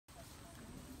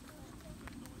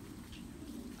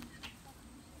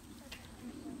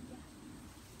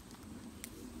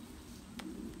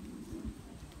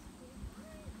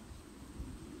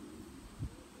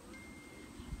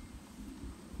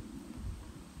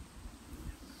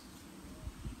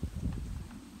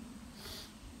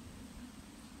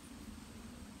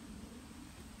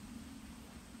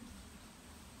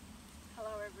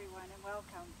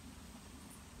welcome.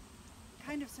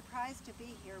 Kind of surprised to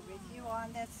be here with you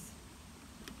on this,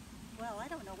 well, I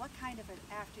don't know what kind of an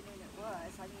afternoon it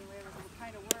was. I mean, we were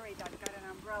kind of worried. I've got an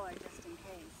umbrella just in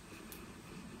case.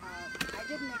 I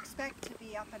didn't expect to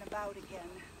be up and about again,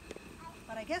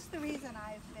 but I guess the reason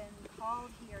I've been called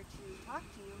here to talk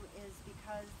to you is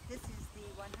because this is the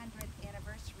 100th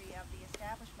anniversary of the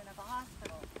establishment of a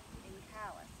hospital in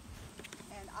Calais.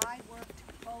 And I worked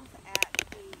both at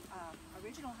the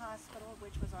original hospital,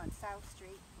 which was on South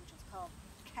Street, which is called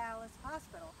Calais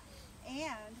Hospital,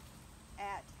 and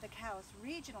at the Calais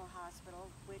Regional Hospital,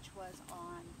 which was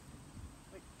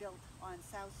built on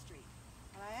South Street.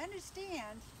 And I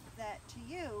understand that to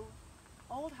you,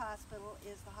 Old Hospital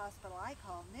is the hospital I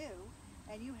call new,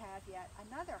 and you have yet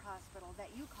another hospital that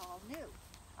you call new.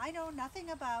 I know nothing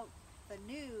about the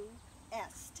new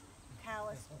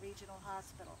Calais Regional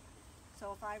Hospital.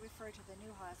 So if I refer to the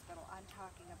new hospital, I'm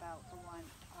talking about the one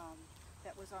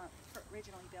that was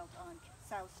originally built on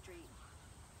South Street.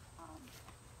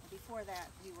 Before that,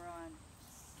 we were on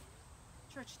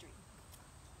Church Street.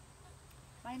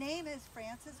 My name is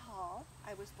Frances Hall.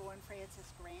 I was born Frances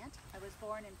Grant. I was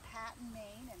born in Patten,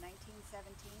 Maine in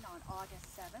 1917 on August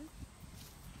 7th.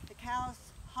 The Calais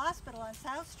Hospital on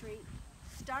South Street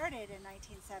started in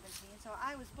 1917, so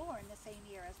I was born the same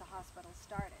year as the hospital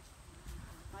started.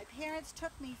 My parents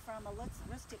took me from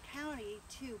Aroostook County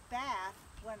to Bath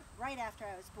right after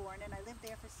I was born, and I lived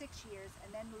there for 6 years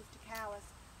and then moved to Calais.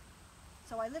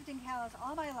 So I lived in Calais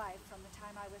all my life from the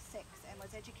time I was 6 and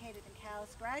was educated in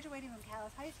Calais, graduating from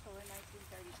Calais High School in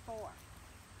 1934.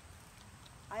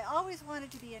 I always wanted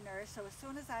to be a nurse, so as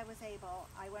soon as I was able,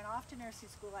 I went off to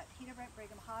nursing school at Peterborough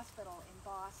Brigham Hospital in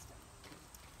Boston.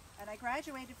 And I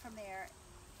graduated from there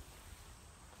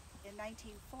in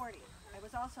 1940. I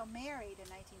was also married in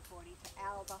 1940 to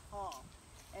Alba Hall,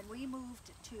 and we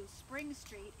moved to Spring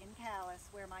Street in Calais,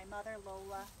 where my mother,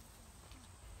 Lola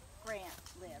Grant,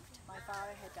 lived. My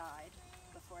father had died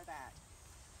before that,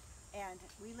 and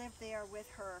we lived there with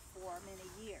her for many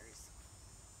years.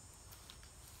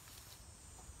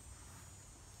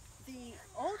 The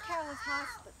old Calais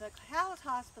Hospital, the Calais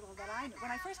Hospital that I knew,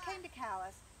 when I first came to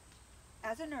Calais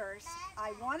as a nurse,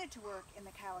 I wanted to work in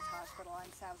the Calais Hospital on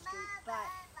South Street, but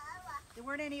there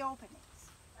weren't any openings.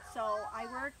 So I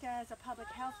worked as a public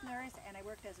health nurse and I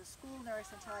worked as a school nurse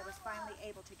until I was finally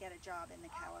able to get a job in the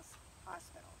Calais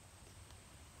Hospital.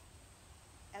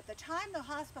 At the time the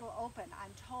hospital opened,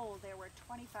 I'm told there were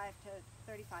 25 to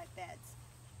 35 beds.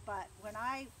 But when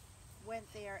I went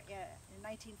there in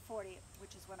 1940,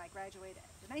 which is when I graduated,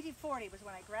 1940 was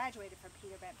when I graduated from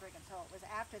Peterborough Brigham, so it was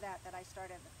after that that I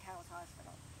started at the Calais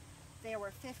Hospital. There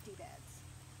were 50 beds.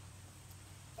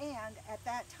 And at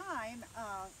that time,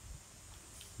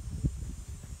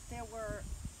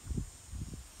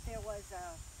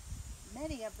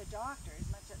 many of the doctors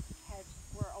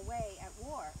were away at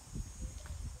war.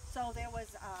 So there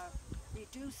was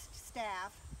reduced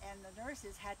staff, and the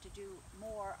nurses had to do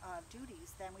more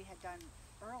duties than we had done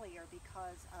earlier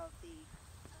because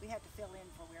we had to fill in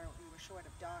for where we were short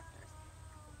of doctors.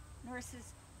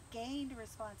 Nurses gained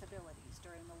responsibilities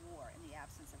during the war in the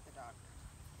absence of the doctor.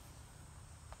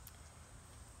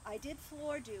 I did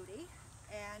floor duty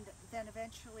and then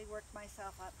eventually worked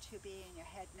myself up to being a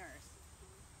head nurse.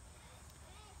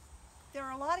 There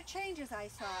are a lot of changes I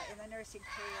saw in the nursing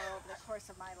career over the course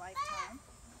of my lifetime.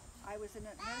 I was in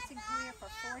a nursing career for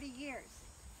 40 years.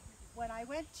 When I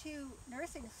went to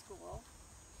nursing school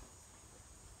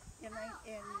in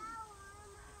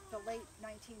the late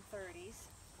 1930s,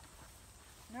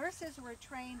 nurses were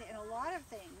trained in a lot of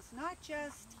things, not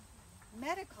just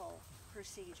medical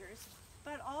procedures,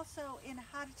 but also in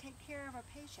how to take care of a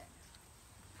patient,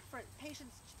 for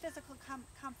patient's physical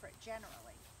comfort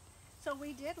generally. So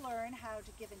we did learn how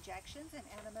to give injections and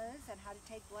enemas and how to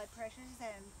take blood pressures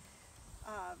and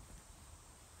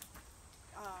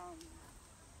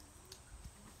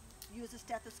use a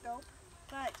stethoscope.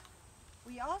 But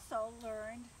we also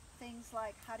learned things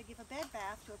like how to give a bed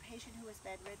bath to a patient who is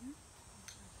bedridden,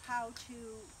 how to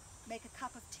make a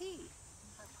cup of tea,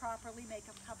 properly make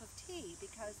a cup of tea,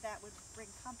 because that would bring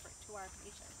comfort to our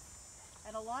patients.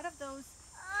 And a lot of those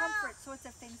comfort sorts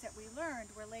of things that we learned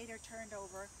were later turned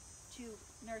over to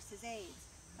nurses' aides.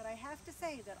 But I have to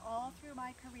say that all through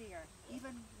my career,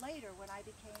 even later when I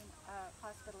became a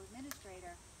hospital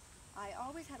administrator, I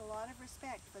always had a lot of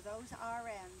respect for those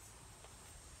RNs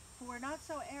who were not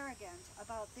so arrogant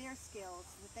about their skills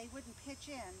that they wouldn't pitch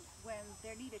in when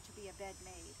there needed to be a bed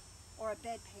made or a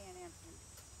bedpan emptied.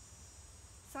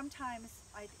 Sometimes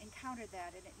I encountered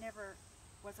that, and it never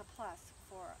was a plus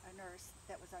for a nurse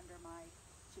that was under my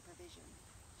supervision.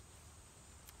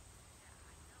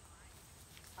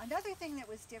 Another thing that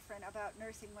was different about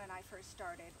nursing when I first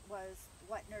started was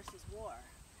what nurses wore.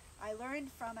 I learned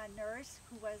from a nurse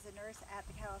who was a nurse at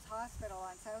the Calais Hospital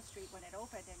on South Street when it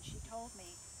opened, and she told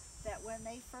me that when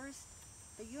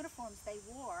the uniforms they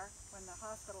wore when the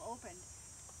hospital opened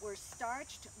were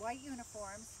starched white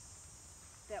uniforms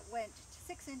that went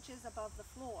 6 inches above the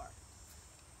floor.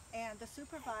 And the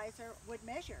supervisor would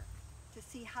measure to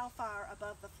see how far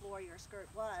above the floor your skirt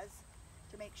was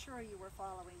to make sure you were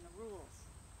following the rules.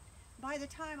 By the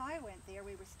time I went there,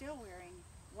 we were still wearing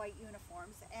white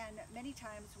uniforms, and many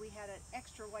times we had an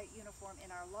extra white uniform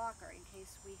in our locker in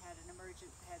case we had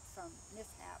some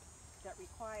mishap that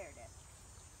required it.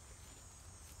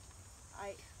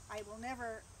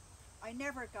 I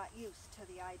never got used to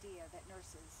the idea that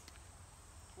nurses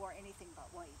wore anything but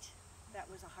white. That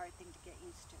was a hard thing to get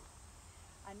used to.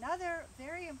 Another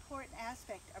very important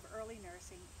aspect of early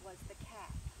nursing was the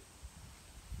cap.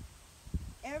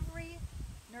 Every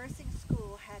nursing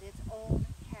school had its own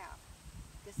cap,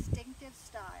 distinctive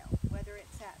style, whether it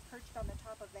sat perched on the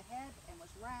top of the head and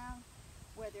was round,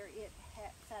 whether it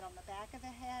sat on the back of the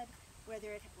head,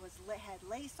 whether it had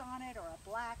lace on it, or a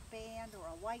black band or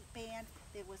a white band.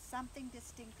 There was something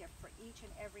distinctive for each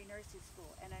and every nursing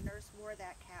school, and a nurse wore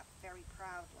that cap very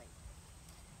proudly.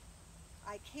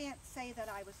 I can't say that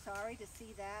I was sorry to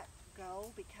see that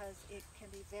go, because it can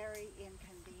be very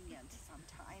inconvenient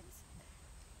sometimes,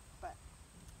 but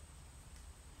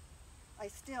I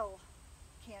still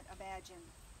can't imagine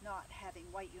not having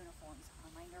white uniforms on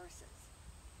my nurses.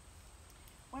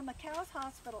 When the Calais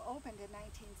Hospital opened in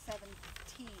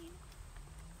 1917,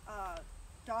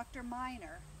 Dr.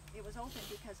 Miner, it was opened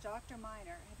because Dr.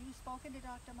 Miner, have you spoken to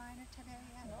Dr. Miner today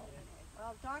yet? No. Okay.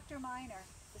 Well, Dr. Miner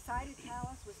decided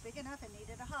Calais was big enough and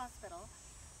needed a hospital,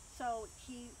 so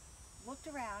he looked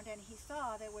around and he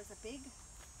saw there was a big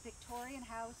Victorian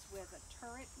house with a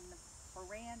turret and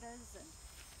verandas, and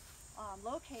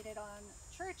located on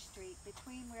Church Street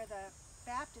between where the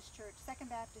Baptist Church,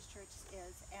 Second Baptist Church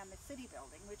is, and the city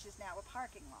building, which is now a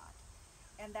parking lot.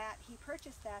 And that he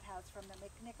purchased that house from the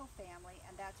McNichol family,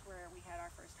 and that's where we had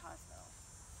our first hospital.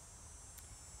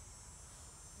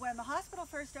 When the hospital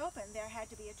first opened, there had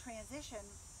to be a transition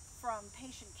from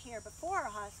patient care before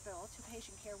a hospital to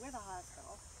patient care with a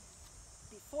hospital.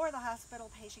 Before the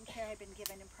hospital, patient care had been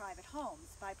given in private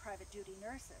homes by private duty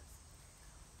nurses.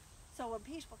 So when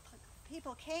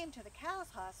people came to the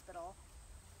Calais Hospital,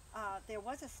 there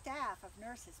was a staff of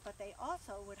nurses, but they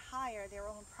also would hire their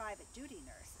own private duty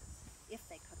nurses if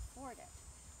they could afford it.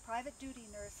 Private duty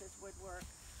nurses would work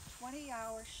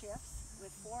 20-hour shifts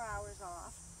with 4 hours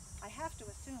off. I have to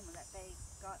assume that they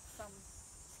got some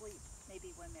sleep,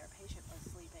 maybe when their patient was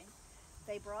sleeping.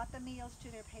 They brought the meals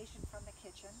to their patient from the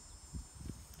kitchen,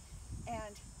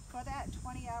 and for that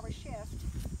 20-hour shift,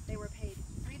 they were paid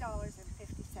 $3.50.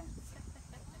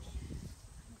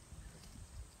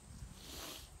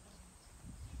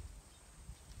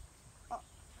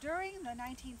 During the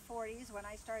 1940s, when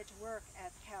I started to work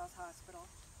at the Calais Hospital,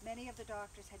 many of the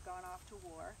doctors had gone off to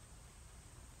war,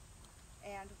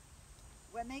 and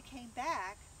when they came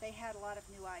back, they had a lot of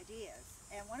new ideas.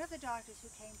 And one of the doctors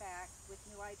who came back with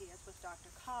new ideas was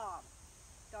Dr. Cobb.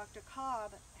 Dr.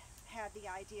 Cobb had the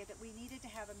idea that we needed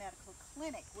to have a medical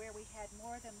clinic where we had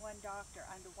more than one doctor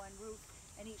under one roof,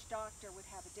 and each doctor would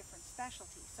have a different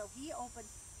specialty. So he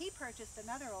purchased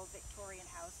another old Victorian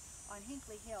house on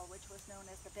Hinckley Hill, which was known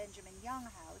as the Benjamin Young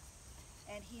House,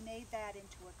 and he made that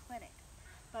into a clinic.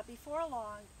 But before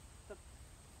long,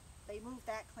 they moved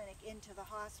that clinic into the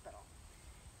hospital.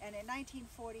 And in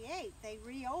 1948, they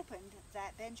reopened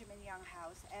that Benjamin Young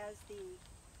House as the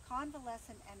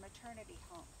convalescent and maternity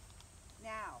home.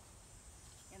 Now,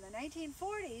 in the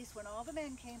 1940s, when all the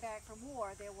men came back from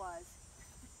war, there was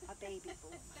a baby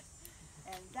boom.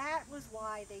 And that was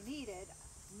why they needed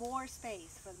more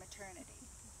space for the maternity.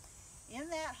 In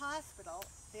that hospital,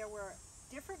 there were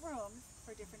different rooms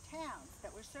for different towns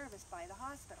that were serviced by the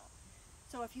hospital.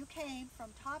 So if you came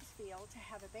from Topsfield to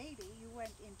have a baby, you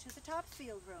went into the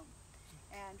Topsfield room.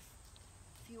 And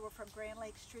if you were from Grand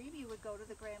Lake Stream, you would go to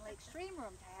the Grand Lake Stream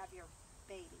room to have your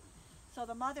baby. So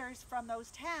the mothers from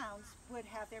those towns would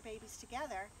have their babies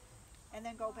together and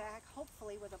then go back,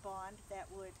 hopefully with a bond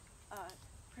that would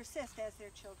persist as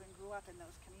their children grew up in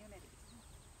those communities.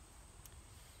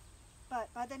 But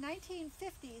by the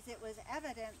 1950s, it was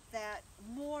evident that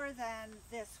more than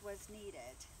this was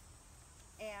needed,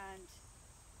 and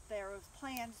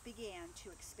plans began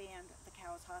to expand the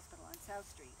Calais Hospital on South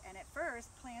Street. And at first,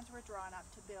 plans were drawn up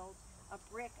to build a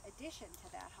brick addition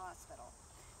to that hospital,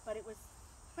 but it was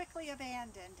quickly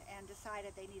abandoned and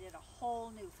decided they needed a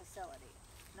whole new facility,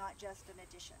 not just an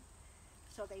addition.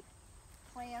 So they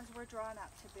plans were drawn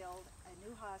up to build a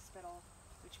new hospital,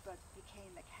 which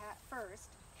became the first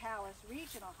Calais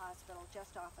Regional Hospital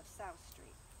just off of South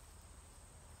Street.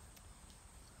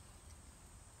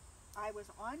 I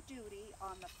was on duty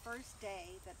on the first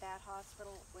day that that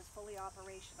hospital was fully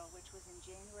operational, which was in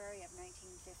January of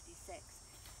 1956.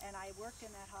 And I worked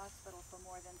in that hospital for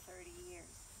more than 30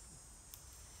 years.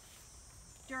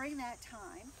 During that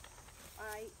time,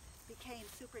 I became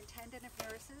superintendent of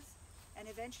nurses, and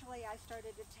eventually I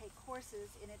started to take courses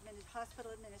in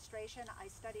hospital administration. I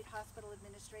studied hospital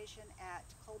administration at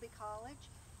Colby College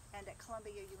and at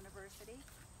Columbia University,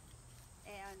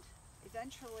 and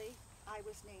eventually I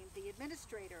was named the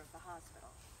administrator of the hospital.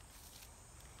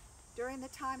 During the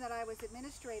time that I was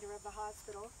administrator of the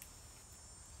hospital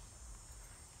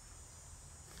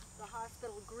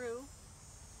grew.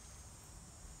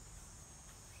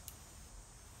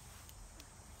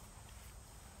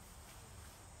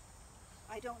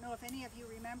 I don't know if any of you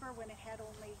remember when it had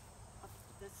only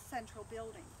the central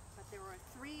building, but there were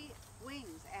 3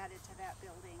 wings added to that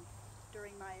building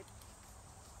during my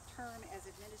term as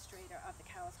administrator of the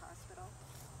Calais Hospital.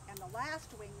 And the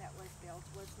last wing that was built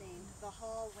was named the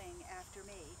Hall Wing after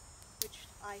me, which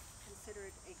I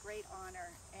considered a great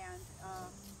honor and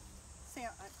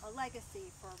a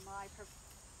legacy for my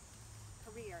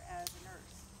career as a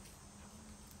nurse.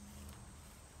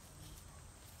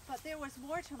 But there was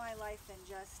more to my life than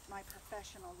just my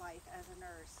professional life as a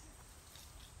nurse,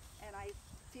 and I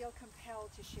feel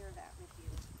compelled to share that with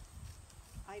you.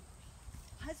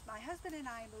 My husband and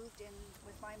I moved in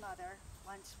with my mother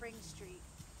on Spring Street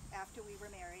after we were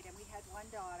married, and we had one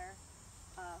daughter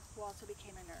who also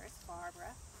became a nurse,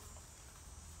 Barbara.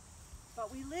 But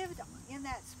we lived in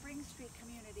that Spring Street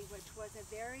community, which was a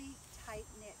very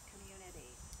tight-knit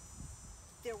community.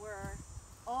 There were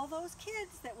all those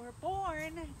kids that were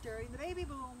born during the baby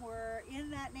boom were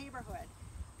in that neighborhood.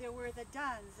 There were the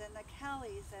Dunns and the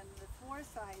Kellys and the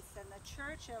Forsyths and the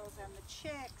Churchills and the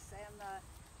Chicks and the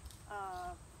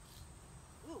I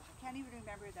can't even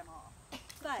remember them all.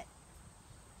 But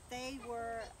they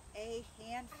were a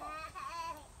handful.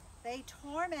 They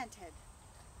tormented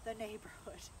the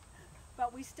neighborhood,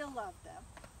 but we still loved them.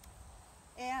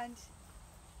 And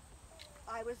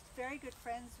I was very good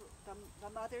friends. The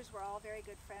mothers were all very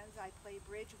good friends. I played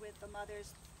bridge with the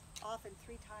mothers often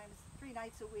 3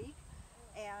 nights a week,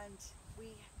 and we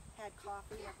had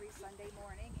coffee every Sunday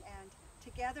morning, and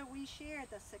together we shared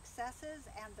the successes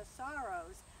and the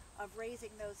sorrows of raising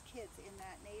those kids in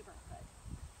that neighborhood.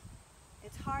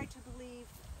 It's hard to believe.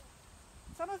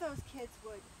 Some of those kids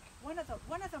would, one of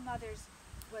the mothers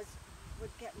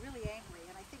would get really angry,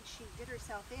 and I think she did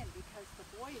herself in because the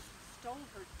boys stole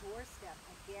her doorstep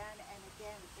again and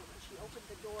again. So when she opened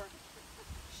the door,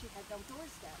 she had no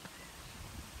doorstep.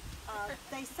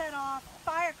 They set off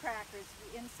firecrackers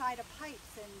inside of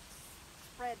pipes and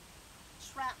spread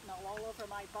shrapnel all over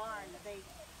my barn. They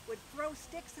would throw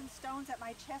sticks and stones at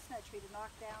my chestnut tree to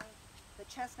knock down the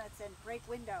chestnuts and break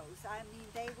windows. I mean,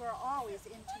 they were always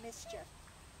into mischief.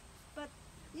 But,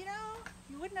 you know,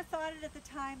 you wouldn't have thought it at the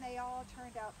time. They all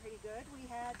turned out pretty good. We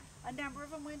had a number of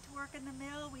them went to work in the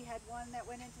mill. We had one that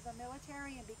went into the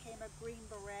military and became a Green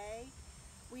Beret.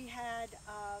 We had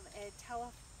a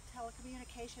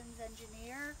telecommunications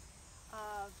engineer,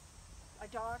 a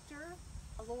doctor,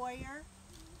 a lawyer,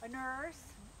 a nurse.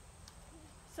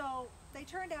 So they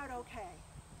turned out okay.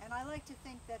 And I like to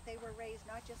think that they were raised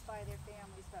not just by their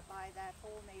families, but by that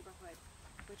whole neighborhood,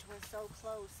 which was so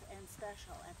close and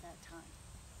special at that time.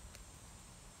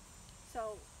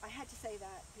 So I had to say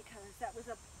that because that was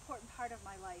an important part of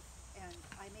my life, and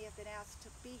I may have been asked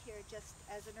to be here just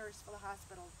as a nurse for the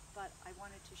hospital, but I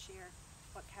wanted to share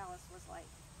what Calais was like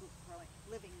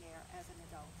living there as an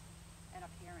adult and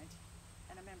a parent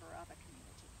and a member of a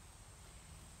community.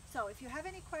 So if you have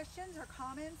any questions or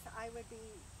comments, I would be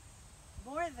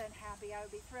more than happy. I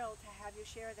would be thrilled to have you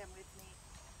share them with me.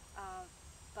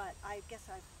 But I guess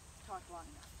I've talked long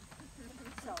enough.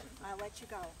 So I'll let you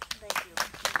go. Thank you.